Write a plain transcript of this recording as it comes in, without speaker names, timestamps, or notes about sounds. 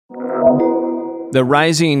The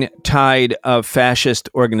rising tide of fascist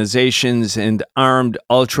organizations and armed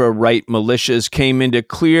ultra-right militias came into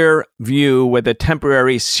clear view with a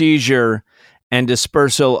temporary seizure and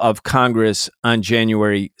dispersal of Congress on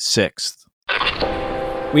January 6th.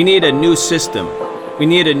 We need a new system. We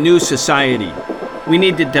need a new society. We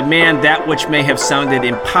need to demand that which may have sounded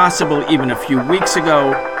impossible even a few weeks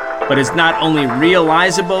ago, but is not only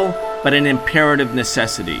realizable, but an imperative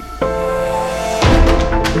necessity.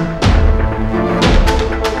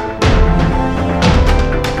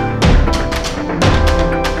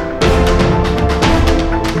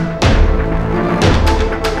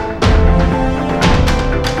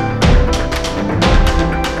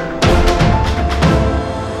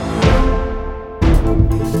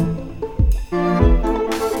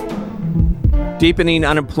 Deepening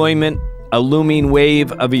unemployment, a looming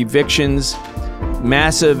wave of evictions,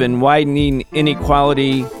 massive and widening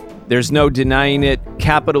inequality. There's no denying it.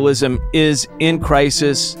 Capitalism is in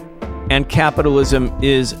crisis, and capitalism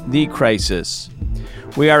is the crisis.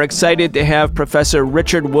 We are excited to have Professor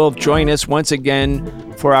Richard Wolff join us once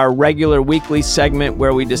again for our regular weekly segment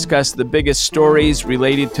where we discuss the biggest stories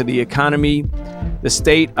related to the economy, the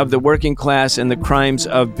state of the working class, and the crimes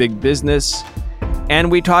of big business. And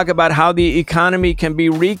we talk about how the economy can be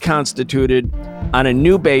reconstituted on a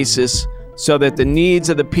new basis so that the needs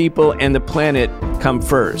of the people and the planet come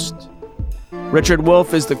first. Richard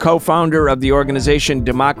Wolff is the co-founder of the organization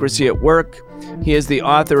Democracy at Work. He is the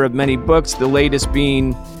author of many books, the latest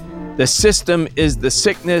being The System is the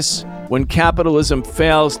Sickness, When Capitalism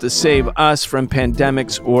Fails to Save Us from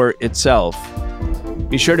Pandemics or Itself.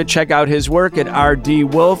 Be sure to check out his work at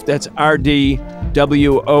RD Wolff. That's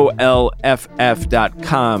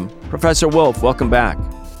RDWOLFF.com. Professor Wolff, welcome back.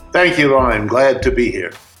 Thank you, Ryan. Glad to be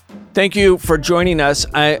here. Thank you for joining us.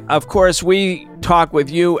 Of course, we talk with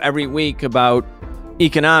you every week about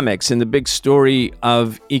economics and the big story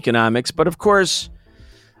of economics. But of course,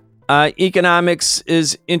 economics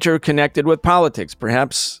is interconnected with politics.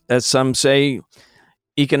 Perhaps, as some say,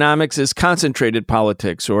 economics is concentrated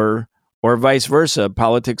politics, or vice versa.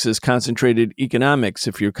 Politics is concentrated economics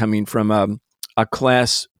if you're coming from a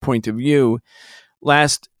class point of view.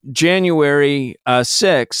 Last January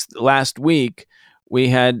 6th, last week, we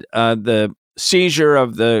had the seizure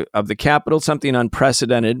of the Capitol, something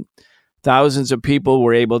unprecedented. Thousands of people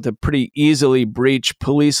were able to pretty easily breach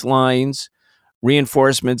police lines.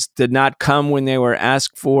 Reinforcements did not come when they were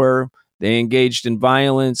asked for. They engaged in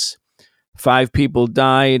violence. 5 people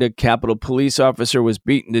died. A Capitol police officer was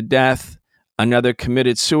beaten to death. Another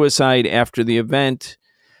committed suicide after the event.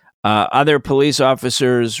 Other police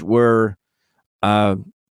officers were,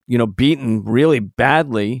 beaten really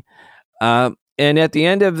badly. And at the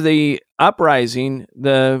end of the uprising,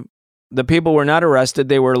 the people were not arrested.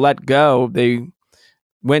 They were let go. They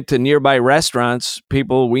went to nearby restaurants.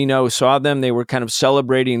 People we know saw them. They were kind of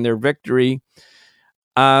celebrating their victory.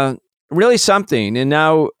 Really something. And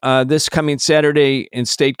now this coming Saturday in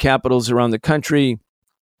state capitals around the country,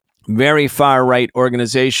 very far-right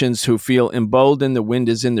organizations who feel emboldened, the wind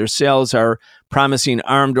is in their sails, are promising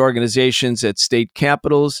armed organizations at state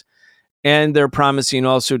capitals. And they're promising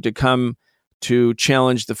also to come to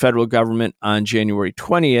challenge the federal government on January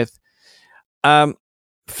 20th.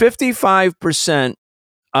 55%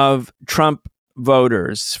 of Trump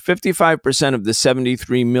voters, 55% of the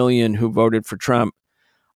 73 million who voted for Trump,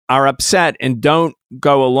 are upset and don't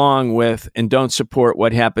go along with and don't support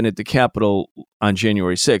what happened at the Capitol on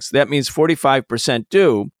January 6th. That means 45%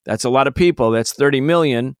 do. That's a lot of people. That's 30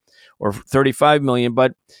 million or 35 million,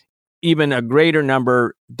 but even a greater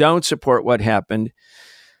number don't support what happened.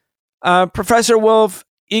 Professor Wolff,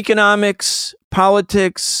 economics,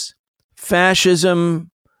 politics,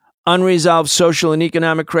 fascism, unresolved social and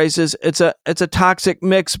economic crisis, it's a toxic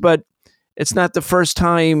mix, but it's not the first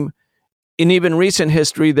time in even recent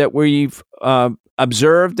history that we've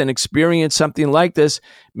observed and experienced something like this,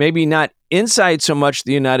 maybe not inside so much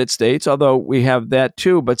the United States, although we have that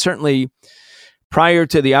too, but certainly prior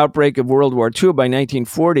to the outbreak of World War II by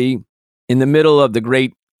 1940, in the middle of the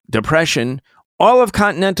Great Depression, all of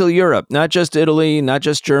continental Europe, not just Italy, not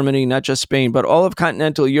just Germany, not just Spain, but all of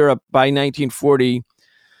continental Europe by 1940,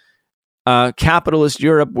 capitalist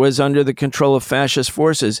Europe was under the control of fascist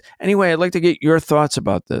forces. Anyway, I'd like to get your thoughts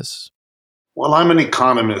about this. Well, I'm an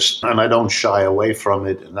economist, and I don't shy away from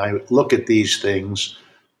it. And I look at these things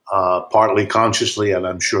partly consciously, and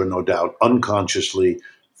I'm sure no doubt unconsciously,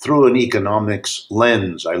 through an economics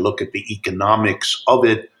lens. I look at the economics of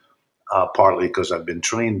it, partly because I've been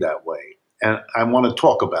trained that way. And I want to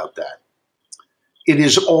talk about that. It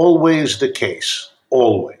is always the case,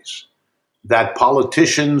 always, that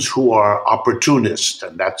politicians who are opportunists,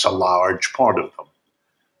 and that's a large part of them,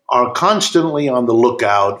 are constantly on the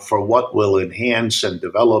lookout for what will enhance and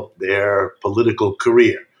develop their political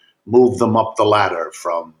career, move them up the ladder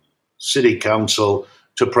from city council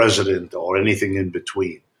to president or anything in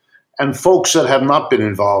between. And folks that have not been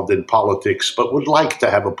involved in politics but would like to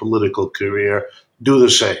have a political career do the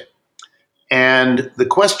same. And the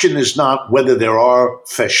question is not whether there are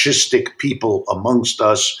fascistic people amongst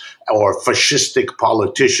us or fascistic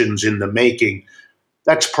politicians in the making.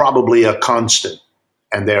 That's probably a constant.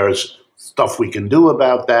 And there's stuff we can do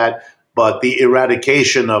about that. But the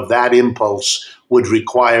eradication of that impulse would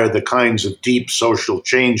require the kinds of deep social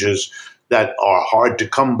changes that are hard to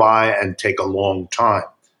come by and take a long time.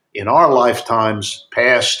 In our lifetimes,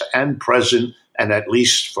 past and present, and at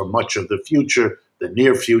least for much of the future, the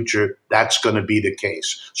near future, that's going to be the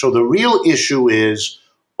case. So the real issue is,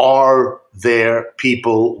 are there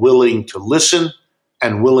people willing to listen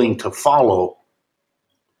and willing to follow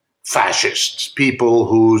fascists, people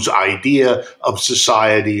whose idea of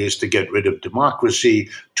society is to get rid of democracy,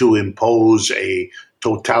 to impose a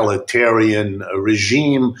totalitarian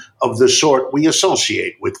regime of the sort we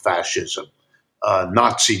associate with fascism?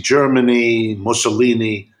 Nazi Germany,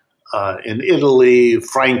 Mussolini in Italy,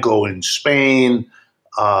 Franco in Spain,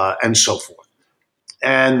 and so forth.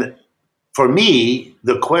 And for me,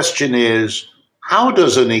 the question is, how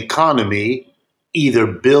does an economy either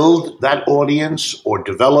build that audience or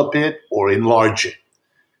develop it or enlarge it?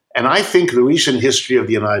 And I think the recent history of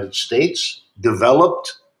the United States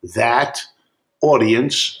developed that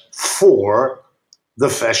audience for the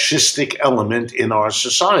fascistic element in our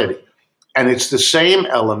society. And it's the same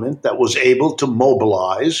element that was able to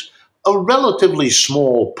mobilize a relatively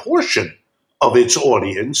small portion of its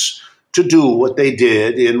audience to do what they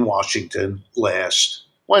did in Washington last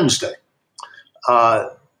Wednesday.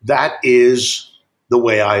 That is the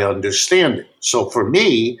way I understand it. So for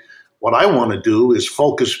me, what I want to do is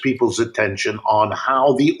focus people's attention on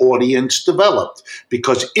how the audience developed.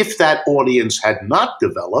 Because if that audience had not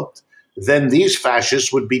developed, then these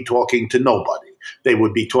fascists would be talking to nobody. They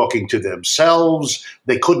would be talking to themselves.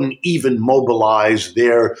 They couldn't even mobilize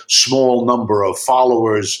their small number of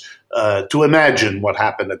followers to imagine what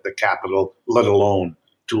happened at the Capitol, let alone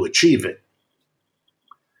to achieve it.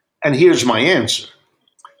 And here's my answer.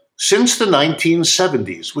 Since the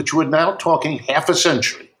 1970s, which we're now talking half a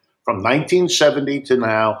century, from 1970 to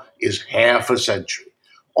now is half a century.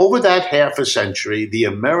 Over that half a century, the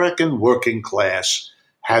American working class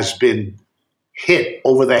has been hit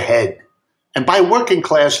over the head. And by working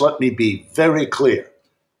class, let me be very clear.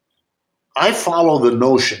 I follow the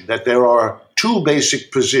notion that there are two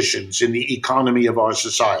basic positions in the economy of our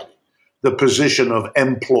society: the position of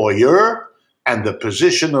employer and the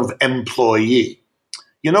position of employee.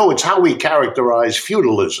 You know, it's how we characterize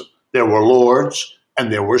feudalism. There were lords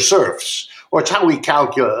and there were serfs. Or it's how we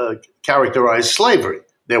characterize slavery.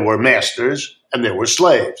 There were masters and there were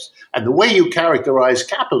slaves. And the way you characterize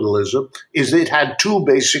capitalism is it had two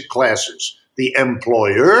basic classes: the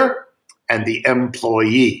employer and the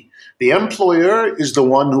employee. The employer is the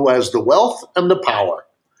one who has the wealth and the power.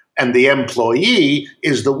 And the employee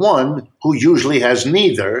is the one who usually has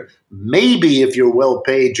neither. Maybe if you're well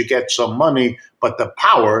paid, you get some money, but the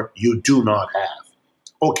power you do not have.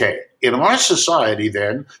 Okay, in our society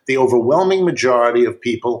then, the overwhelming majority of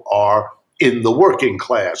people are in the working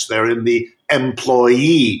class. They're in the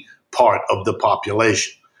employee part of the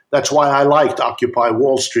population. That's why I liked Occupy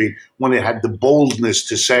Wall Street when it had the boldness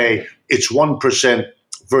to say it's 1%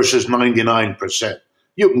 versus 99%.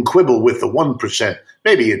 You can quibble with the 1%.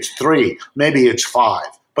 Maybe it's 3, maybe it's 5.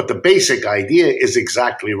 But the basic idea is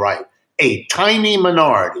exactly right. A tiny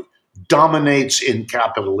minority dominates in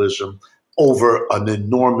capitalism over an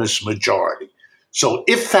enormous majority. So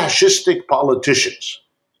if fascistic politicians,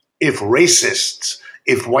 if racists,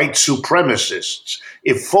 if white supremacists,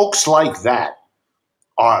 if folks like that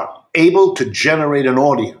are able to generate an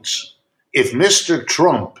audience, if Mr.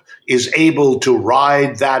 Trump is able to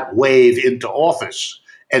ride that wave into office,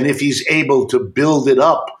 and if he's able to build it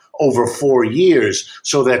up over 4 years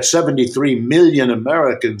so that 73 million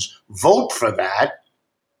Americans vote for that,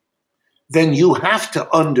 then you have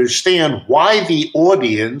to understand why the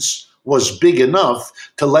audience was big enough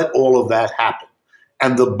to let all of that happen.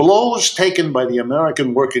 And the blows taken by the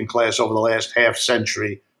American working class over the last half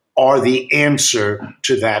century are the answer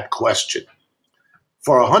to that question.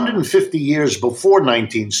 For 150 years before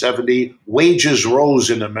 1970, wages rose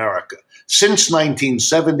in America. Since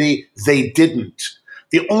 1970, they didn't.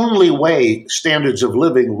 The only way standards of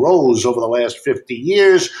living rose over the last 50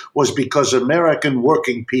 years was because American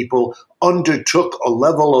working people undertook a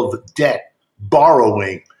level of debt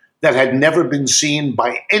borrowing that had never been seen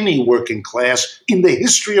by any working class in the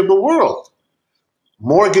history of the world.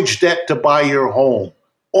 Mortgage debt to buy your home,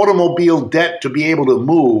 automobile debt to be able to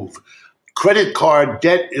move, credit card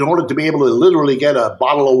debt in order to be able to literally get a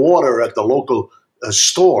bottle of water at the local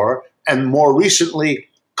store, and more recently,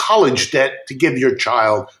 college debt to give your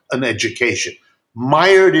child an education.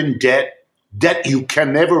 Mired in debt, debt you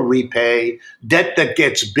can never repay, debt that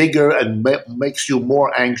gets bigger and makes you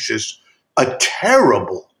more anxious, a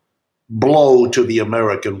terrible blow to the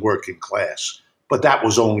American working class. But that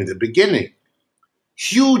was only the beginning.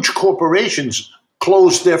 Huge corporations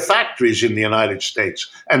closed their factories in the United States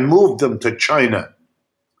and moved them to China,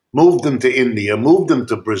 moved them to India, moved them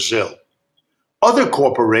to Brazil. Other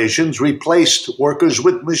corporations replaced workers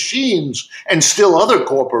with machines, and still other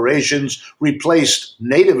corporations replaced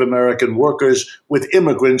Native American workers with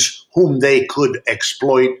immigrants whom they could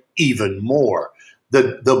exploit even more.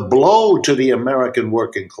 The blow to the American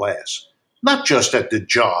working class, not just at the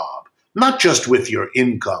job, not just with your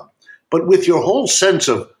income, but with your whole sense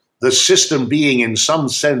of the system being in some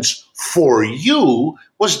sense for you,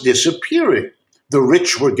 was disappearing. The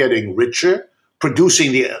rich were getting richer,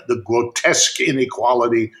 producing the grotesque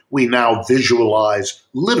inequality we now visualize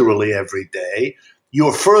literally every day.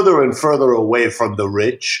 You're further and further away from the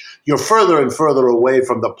rich. You're further and further away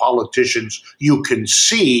from the politicians you can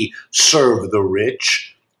see serve the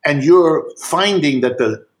rich. And you're finding that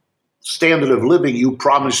the standard of living you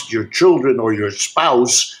promised your children or your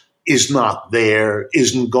spouse is not there,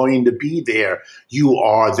 isn't going to be there. You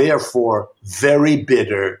are therefore very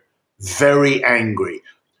bitter, very angry.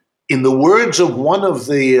 In the words of one of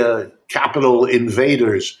the Capitol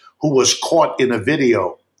invaders who was caught in a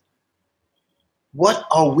video, what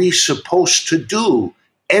are we supposed to do?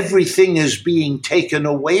 Everything is being taken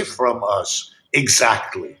away from us.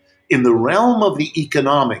 Exactly. In the realm of the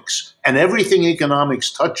economics and everything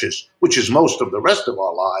economics touches, which is most of the rest of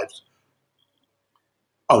our lives,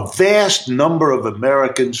 a vast number of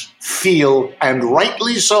Americans feel, and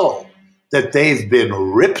rightly so, that they've been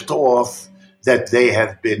ripped off, that they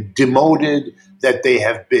have been demoted, that they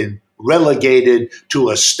have been relegated to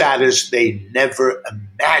a status they never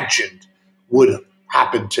imagined would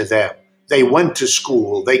happen to them. They went to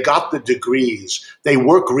school, they got the degrees, they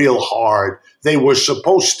work real hard, they were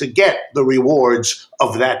supposed to get the rewards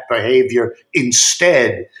of that behavior.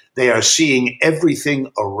 Instead, they are seeing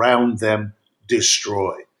everything around them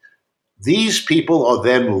destroyed. These people are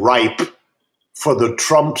then ripe for the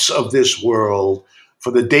Trumps of this world,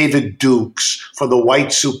 for the David Dukes, for the white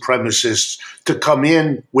supremacists to come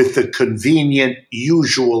in with the convenient,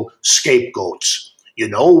 usual scapegoats. You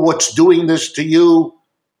know what's doing this to you?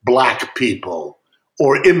 Black people,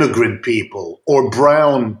 or immigrant people, or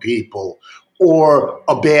brown people, or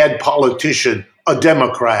a bad politician, a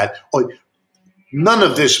Democrat. None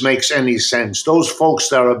of this makes any sense. Those folks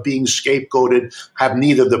that are being scapegoated have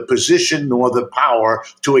neither the position nor the power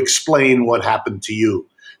to explain what happened to you.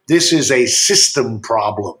 This is a system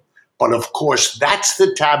problem. But of course, that's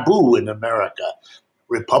the taboo in America.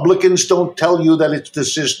 Republicans don't tell you that it's the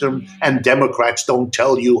system, and Democrats don't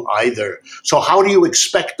tell you either. So how do you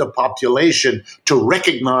expect the population to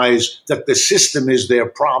recognize that the system is their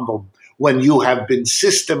problem when you have been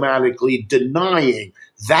systematically denying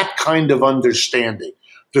that kind of understanding?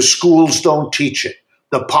 The schools don't teach it.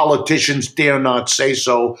 The politicians dare not say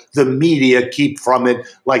so. The media keep from it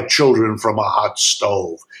like children from a hot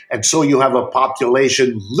stove. And so you have a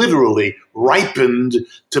population literally ripened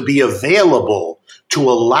to be available to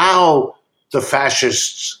allow the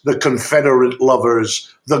fascists, the Confederate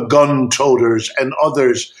lovers, the gun toters, and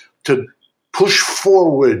others to push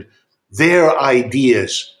forward their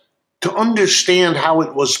ideas, to understand how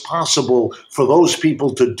it was possible for those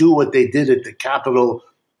people to do what they did at the Capitol.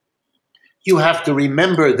 You have to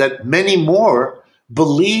remember that many more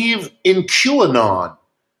believe in QAnon,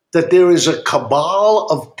 that there is a cabal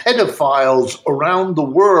of pedophiles around the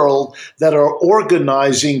world that are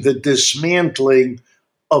organizing the dismantling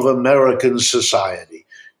of American society.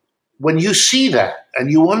 When you see that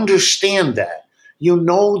and you understand that, you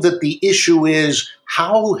know that the issue is,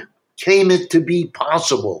 how came it to be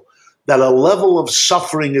possible that a level of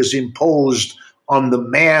suffering is imposed on the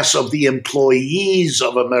mass of the employees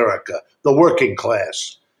of America, the working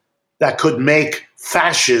class, that could make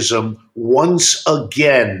fascism once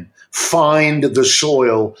again find the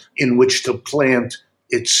soil in which to plant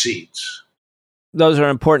its seeds? Those are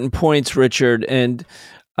important points, Richard. And,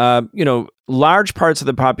 large parts of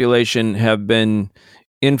the population have been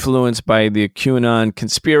influenced by the QAnon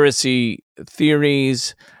conspiracy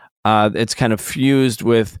theories. It's kind of fused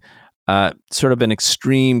with sort of an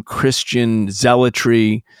extreme Christian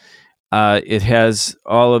zealotry. It has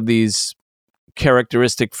all of these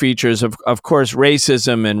characteristic features of course,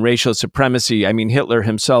 racism and racial supremacy. I mean, Hitler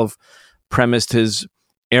himself premised his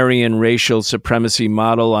Aryan racial supremacy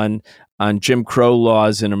model on Jim Crow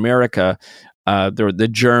laws in America. The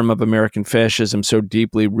germ of American fascism, so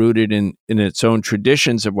deeply rooted in its own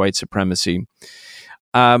traditions of white supremacy,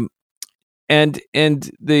 and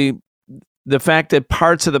the fact that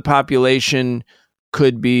parts of the population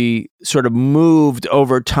could be sort of moved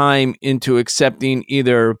over time into accepting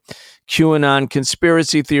either QAnon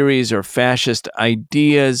conspiracy theories or fascist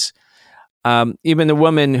ideas. Even the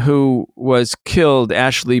woman who was killed,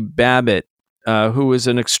 Ashley Babbitt, who was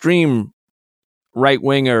an extreme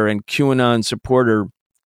right-winger and QAnon supporter.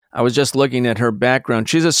 I was just looking at her background.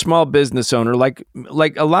 She's a small business owner, like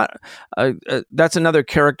a lot. That's another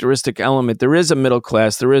characteristic element. There is a middle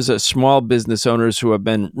class. There is a small business owners who have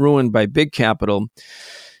been ruined by big capital.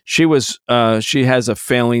 She has a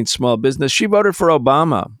failing small business. She voted for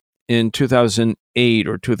Obama in 2008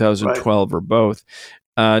 or 2012 or both.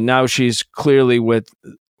 Now she's clearly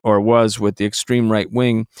was with the extreme right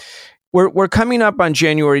wing. We're coming up on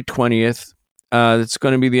January 20th. It's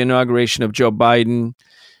going to be the inauguration of Joe Biden.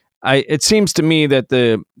 It seems to me that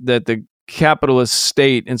the capitalist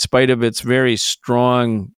state, in spite of its very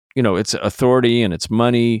strong, its authority and its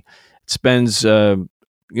money, it spends,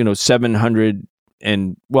 700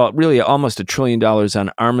 and really almost $1 trillion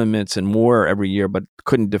on armaments and war every year, but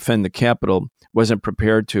couldn't defend the Capitol, wasn't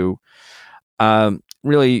prepared to.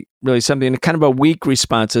 Really something kind of a weak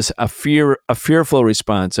response, a fearful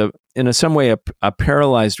response, in some way a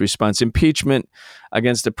paralyzed response. Impeachment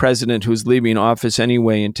against a president who's leaving office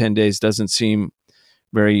anyway in 10 days doesn't seem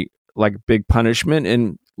very like big punishment.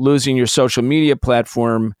 And losing your social media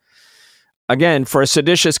platform, again, for a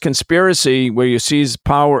seditious conspiracy where you seize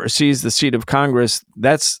the seat of Congress,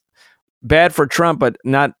 that's bad for Trump, but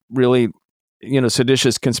not really,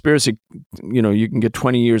 seditious conspiracy. You can get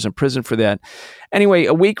 20 years in prison for that. Anyway,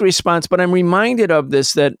 a weak response, but I'm reminded of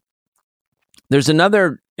this, that there's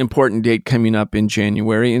another important date coming up in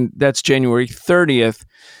January, and that's January 30th.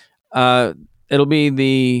 It'll be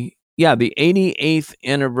the 88th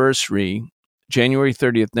anniversary, January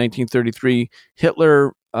 30th, 1933.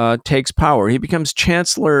 Hitler takes power. He becomes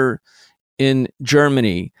chancellor in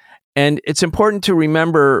Germany. And it's important to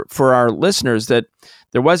remember for our listeners that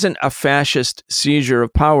there wasn't a fascist seizure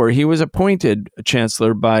of power. He was appointed a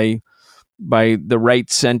chancellor by the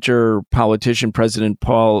right-center politician, President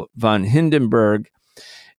Paul von Hindenburg.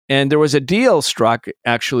 And there was a deal struck,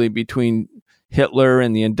 actually, between Hitler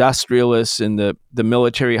and the industrialists and the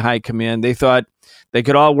military high command. They thought they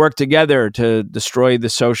could all work together to destroy the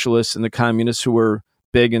socialists and the communists who were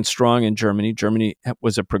big and strong in Germany. Germany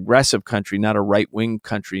was a progressive country, not a right-wing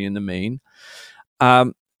country in the main.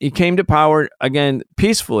 He came to power, again,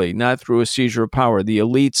 peacefully, not through a seizure of power. The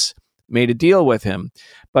elites made a deal with him.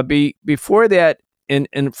 But before that,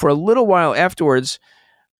 and for a little while afterwards,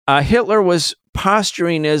 Hitler was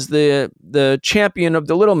posturing as the champion of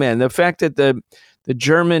the little man. The fact that the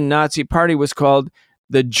German Nazi Party was called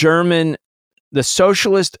the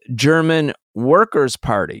Socialist German Workers'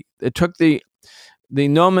 Party. It took the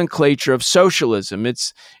nomenclature of socialism.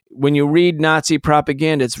 It's when you read Nazi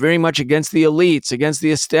propaganda, it's very much against the elites, against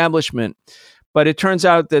the establishment. But it turns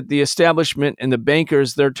out that the establishment and the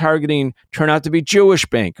bankers they're targeting turn out to be Jewish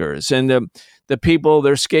bankers. And the people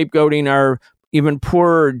they're scapegoating are even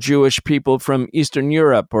poorer Jewish people from Eastern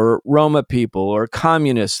Europe, or Roma people, or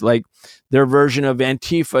communists, like their version of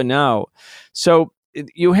Antifa now. So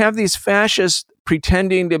you have these fascists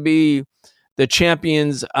pretending to be the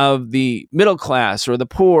champions of the middle class or the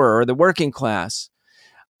poor or the working class.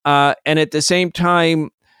 And at the same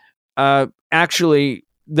time, actually,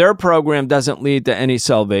 their program doesn't lead to any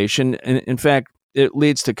salvation. In fact, it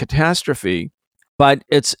leads to catastrophe. But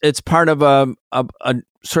it's part of a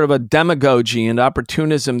sort of a demagogy and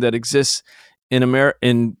opportunism that exists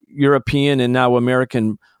in European and now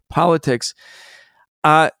American politics.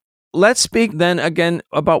 Let's speak then again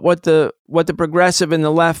about what the progressive and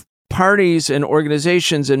the left parties and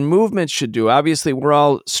organizations and movements should do. Obviously, we're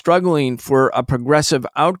all struggling for a progressive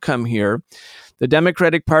outcome here. The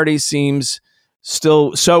Democratic Party seems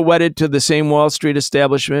still so wedded to the same Wall Street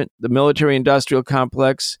establishment, the military-industrial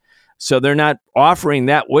complex. So they're not offering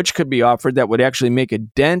that which could be offered that would actually make a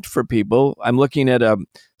dent for people. I'm looking at a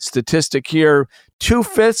statistic here.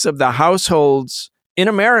 2/5 of the households in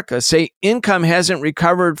America say income hasn't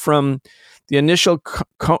recovered from the initial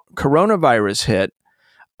coronavirus hit.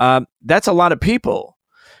 That's a lot of people.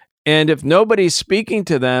 And if nobody's speaking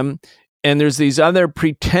to them, and there's these other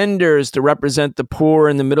pretenders to represent the poor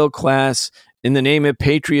and the middle class in the name of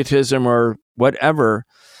patriotism or whatever,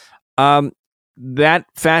 that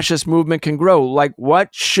fascist movement can grow. Like, what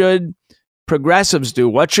should progressives do?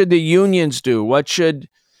 What should the unions do? What should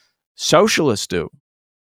socialists do?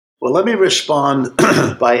 Well, let me respond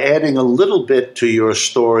by adding a little bit to your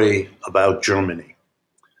story about Germany.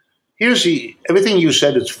 Everything you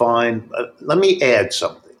said is fine. Let me add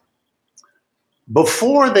something.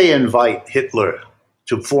 Before they invite Hitler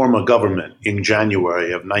to form a government in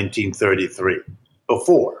January of 1933,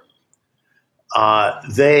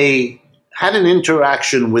 they had an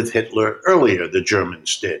interaction with Hitler earlier, the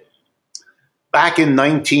Germans did. Back in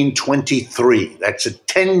 1923, that's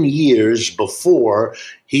 10 years before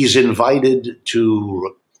he's invited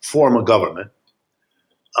to form a government.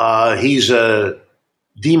 He's a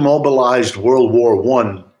demobilized World War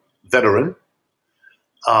I veteran,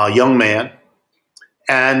 young man,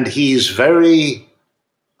 and he's very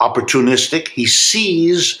opportunistic. He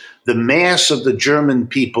sees the mass of the German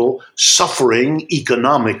people suffering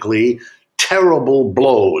economically terrible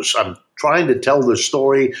blows. I'm trying to tell the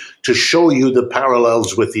story to show you the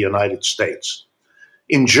parallels with the United States.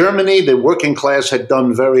 In Germany, the working class had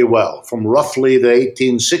done very well from roughly the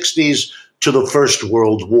 1860s to the First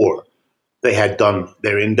World War. They had done,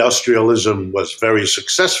 their industrialism was very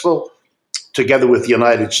successful. Together with the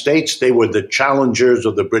United States, they were the challengers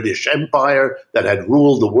of the British Empire that had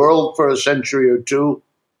ruled the world for a century or two.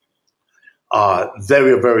 They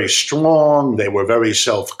were very strong. They were very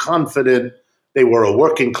self-confident. They were a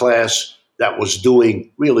working class that was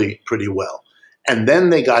doing really pretty well. And then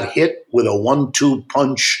they got hit with a 1-2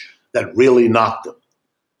 punch that really knocked them.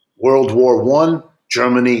 World War I,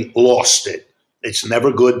 Germany lost it. It's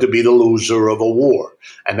never good to be the loser of a war.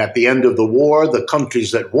 And at the end of the war, the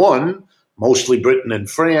countries that won, mostly Britain and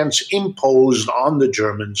France, imposed on the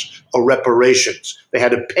Germans a reparations. They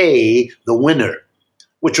had to pay the winner,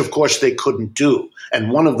 which of course they couldn't do.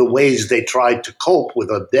 And one of the ways they tried to cope with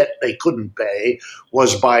a debt they couldn't pay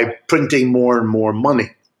was by printing more and more money,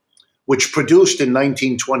 which produced in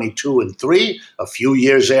 1922 and 3, a few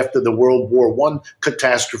years after the World War I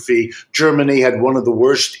catastrophe, Germany had one of the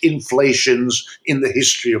worst inflations in the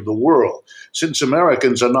history of the world. Since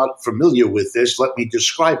Americans are not familiar with this, let me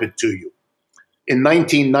describe it to you. In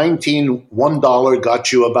 1919, $1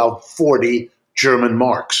 got you about 40 German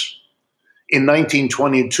marks. In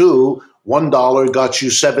 1922, $1 got you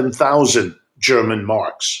 7,000 German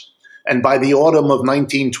marks. And by the autumn of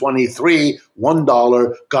 1923,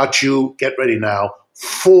 $1 got you, get ready now,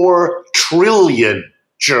 4 trillion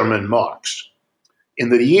German marks. In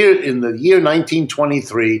the year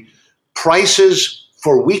 1923, prices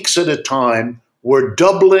for weeks at a time were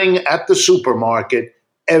doubling at the supermarket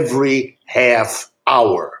every half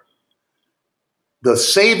hour. The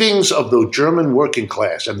savings of the German working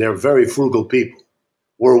class, and they're very frugal people,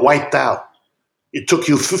 were wiped out. It took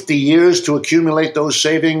you 50 years to accumulate those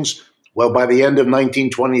savings. Well, by the end of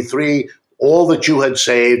 1923, all that you had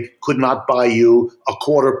saved could not buy you a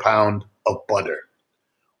quarter pound of butter.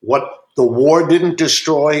 What the war didn't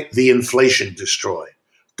destroy, the inflation destroyed.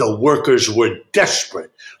 The workers were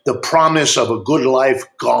desperate. The promise of a good life,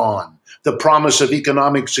 gone. The promise of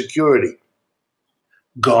economic security,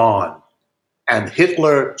 gone. And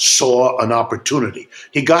Hitler saw an opportunity.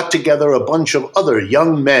 He got together a bunch of other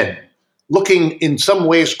young men, looking in some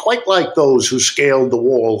ways quite like those who scaled the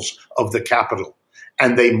walls of the capital.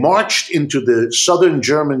 And they marched into the southern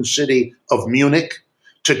German city of Munich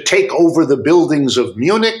to take over the buildings of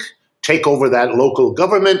Munich, take over that local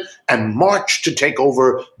government, and march to take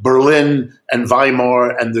over Berlin and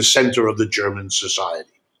Weimar and the center of the German society.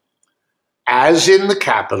 As in the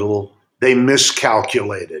capital, they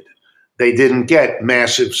miscalculated. They didn't get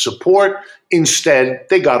massive support. Instead,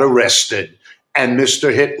 they got arrested. And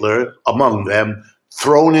Mr. Hitler, among them,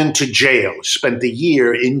 thrown into jail, spent a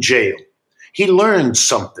year in jail. He learned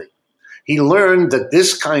something. He learned that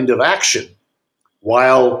this kind of action,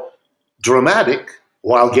 while dramatic,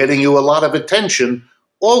 while getting you a lot of attention,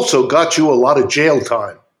 also got you a lot of jail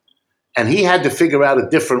time. And he had to figure out a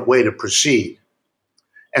different way to proceed.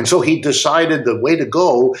 And so he decided the way to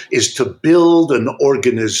go is to build an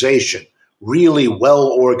organization, really well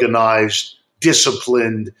organized,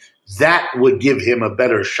 disciplined, that would give him a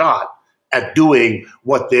better shot at doing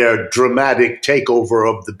what their dramatic takeover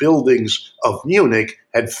of the buildings of Munich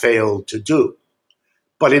had failed to do.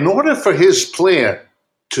 But in order for his plan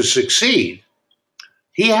to succeed,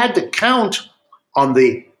 he had to count on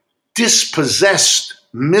the dispossessed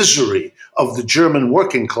misery of the German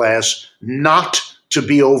working class not to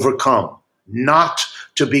be overcome, not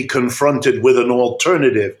to be confronted with an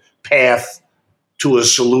alternative path to a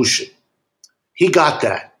solution. He got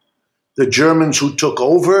that. The Germans who took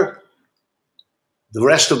over the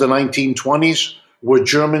rest of the 1920s were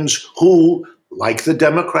Germans who, like the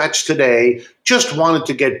Democrats today, just wanted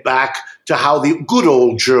to get back to how the good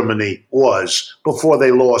old Germany was before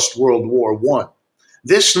they lost World War I.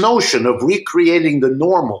 This notion of recreating the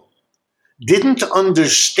normal didn't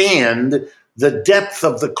understand the depth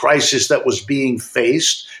of the crisis that was being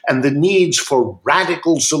faced and the needs for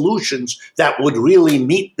radical solutions that would really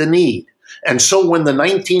meet the need. And so when the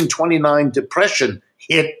 1929 Depression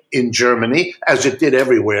hit in Germany, as it did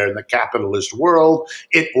everywhere in the capitalist world,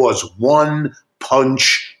 it was one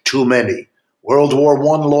punch too many. World War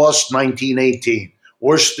I lost 1918.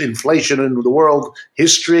 Worst inflation in the world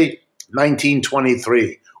history,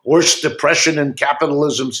 1923. Worst depression in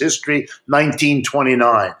capitalism's history,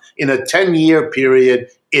 1929. In a 10-year period,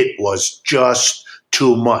 it was just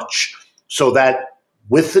too much. So that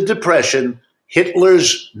with the Depression,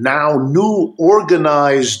 Hitler's now new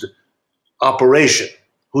organized operation,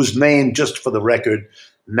 whose name, just for the record,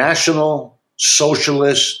 National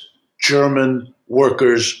Socialist German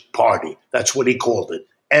Workers' Party. That's what he called it,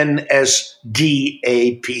 NSDAP.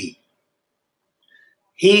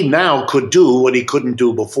 He now could do what he couldn't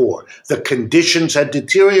do before. The conditions had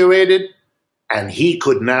deteriorated, and he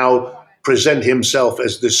could now present himself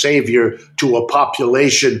as the savior to a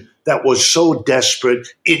population that was so desperate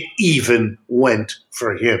it even went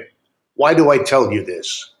for him. Why do I tell you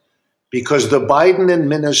this? Because the Biden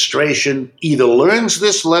administration either learns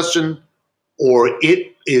this lesson or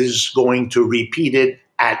it is going to repeat it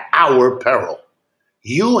at our peril.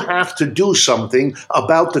 You have to do something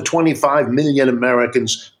about the 25 million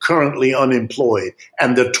Americans currently unemployed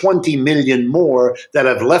and the 20 million more that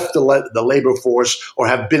have left the labor force or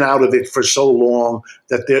have been out of it for so long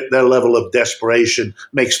that their level of desperation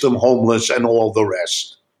makes them homeless and all the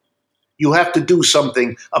rest. You have to do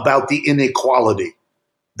something about the inequality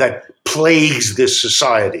that plagues this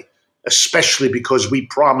society, especially because we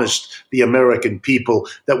promised the American people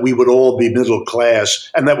that we would all be middle class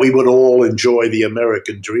and that we would all enjoy the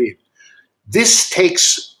American dream. This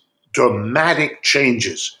takes dramatic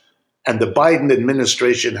changes, and the Biden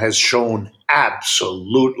administration has shown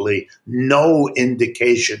absolutely no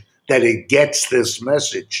indication that it gets this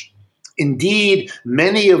message. Indeed,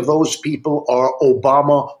 many of those people are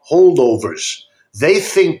Obama holdovers. They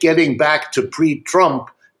think getting back to pre-Trump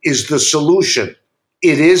is the solution.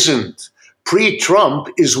 It isn't. Pre-Trump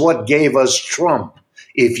is what gave us Trump.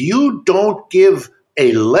 If you don't give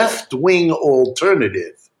a left-wing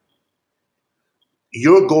alternative,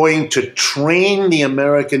 you're going to train the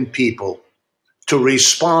American people to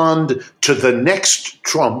respond to the next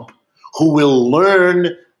Trump, who will learn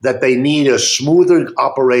that they need a smoother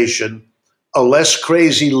operation, a less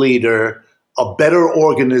crazy leader, a better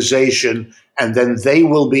organization, and then they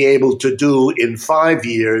will be able to do in 5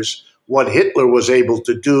 years what Hitler was able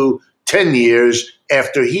to do 10 years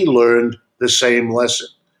after he learned the same lesson.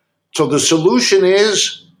 So the solution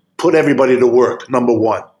is put everybody to work, number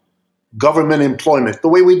one. Government employment, the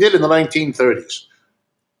way we did in the 1930s.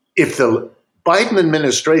 If the Biden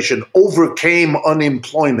administration overcame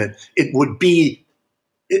unemployment, it would be,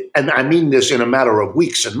 and I mean this in a matter of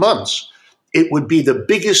weeks and months, it would be the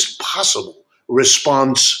biggest possible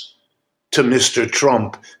response to Mr.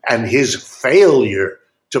 Trump and his failure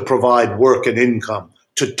to provide work and income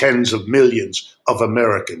to tens of millions of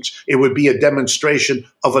Americans. It would be a demonstration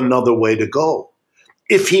of another way to go.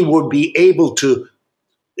 If he would be able to,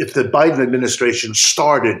 if the Biden administration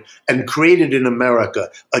started and created in America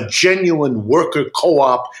a genuine worker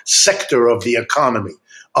co-op sector of the economy,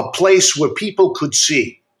 a place where people could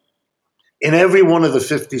see in every one of the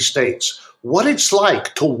 50 states what it's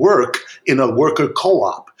like to work in a worker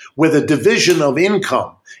co-op, where the division of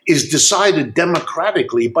income is decided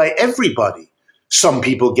democratically by everybody. Some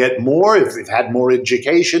people get more if they've had more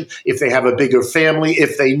education, if they have a bigger family,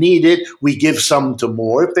 if they need it, we give some to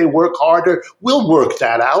more. If they work harder, we'll work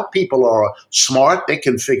that out. People are smart, they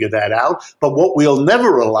can figure that out. But what we'll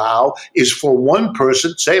never allow is for one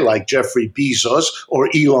person, say like Jeffrey Bezos or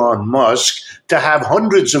Elon Musk, to have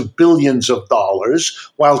hundreds of billions of dollars,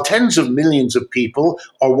 while tens of millions of people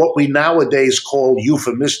are what we nowadays call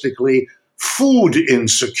euphemistically food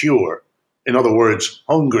insecure. In other words,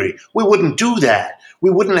 hungry. We wouldn't do that. We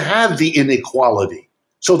wouldn't have the inequality.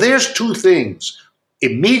 So there's two things: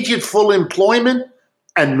 immediate full employment,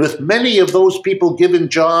 and with many of those people given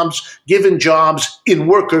jobs in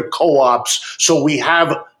worker co-ops, so we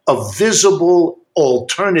have a visible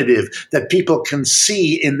alternative that people can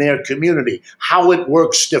see in their community, how it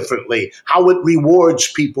works differently, how it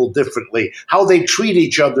rewards people differently, how they treat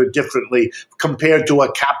each other differently compared to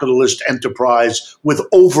a capitalist enterprise with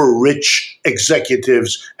over-rich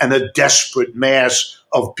executives and a desperate mass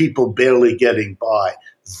of people barely getting by.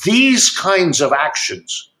 These kinds of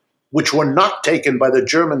actions, which were not taken by the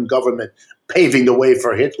German government, paving the way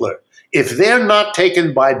for Hitler, if they're not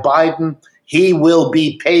taken by Biden, he will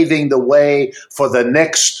be paving the way for the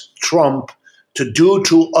next Trump to do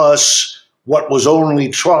to us what was only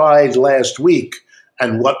tried last week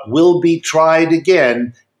and what will be tried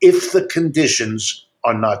again if the conditions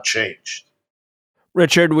are not changed.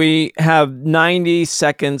 Richard, we have 90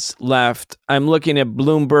 seconds left. I'm looking at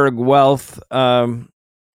Bloomberg Wealth,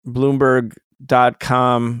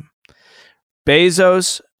 Bloomberg.com.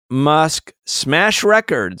 Bezos, Musk smash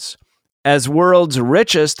records as world's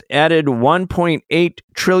richest added $1.8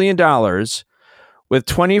 trillion, with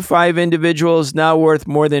 25 individuals now worth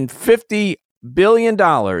more than $50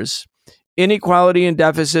 billion. Inequality and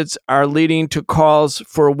deficits are leading to calls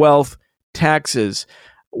for wealth taxes.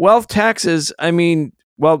 Wealth taxes, I mean,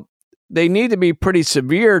 well, they need to be pretty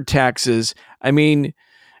severe taxes. I mean,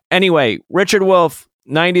 anyway, Richard Wolff,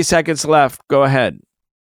 90 seconds left. Go ahead.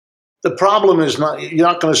 The problem is you're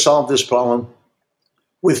not going to solve this problem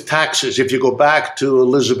with taxes. If you go back to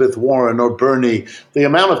Elizabeth Warren or Bernie, the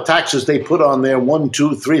amount of taxes they put on there, 1,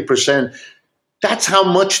 2, 3%, that's how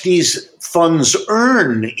much these funds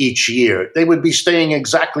earn each year. They would be staying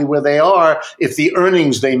exactly where they are if the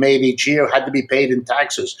earnings they made each year had to be paid in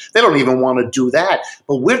taxes. They don't even want to do that.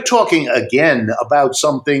 But we're talking again about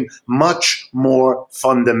something much more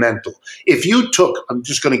fundamental. If you took, I'm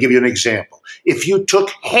just going to give you an example. If you took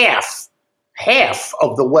half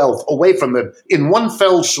of the wealth away from them in one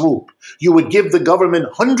fell swoop, you would give the government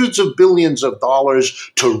hundreds of billions of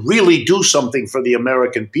dollars to really do something for the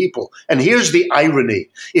American people. And here's the irony.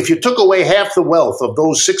 If you took away half the wealth of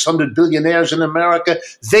those 600 billionaires in America,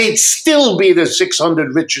 they'd still be the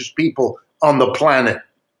 600 richest people on the planet.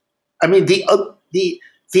 I mean, the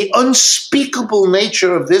unspeakable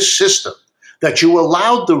nature of this system, that you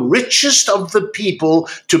allowed the richest of the people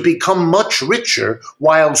to become much richer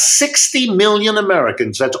while 60 million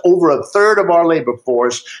Americans, that's over a third of our labor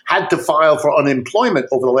force, had to file for unemployment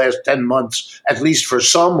over the last 10 months, at least for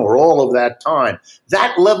some or all of that time.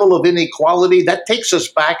 That level of inequality, that takes us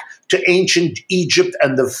back to ancient Egypt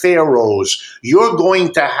and the pharaohs. You're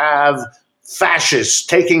going to have fascists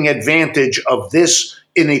taking advantage of this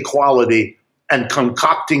inequality and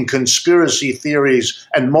concocting conspiracy theories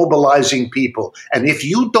and mobilizing people. And if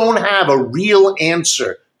you don't have a real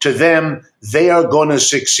answer to them, they are going to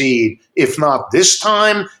succeed. If not this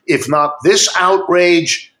time, if not this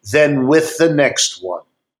outrage, then with the next one.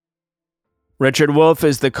 Richard Wolff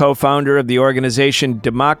is the co-founder of the organization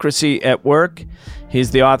Democracy at Work.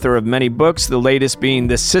 He's the author of many books, the latest being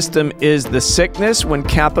The System is the Sickness: When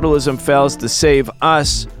Capitalism Fails to Save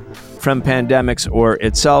Us from Pandemics or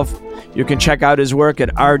Itself. You can check out his work at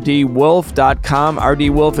rdwolff.com.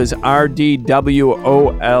 rdwolff is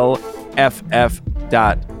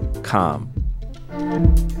rdwolff.com.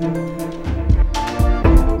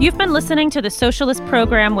 You've been listening to the Socialist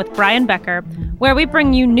Program with Brian Becker, where we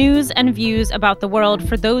bring you news and views about the world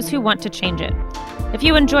for those who want to change it. If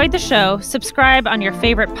you enjoyed the show, subscribe on your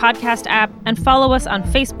favorite podcast app and follow us on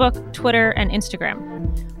Facebook, Twitter, and Instagram.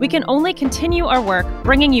 We can only continue our work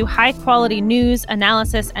bringing you high-quality news,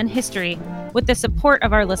 analysis, and history with the support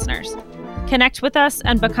of our listeners. Connect with us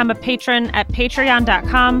and become a patron at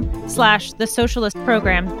patreon.com/The Socialist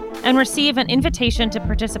Program and receive an invitation to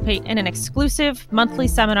participate in an exclusive monthly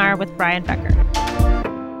seminar with Brian Becker.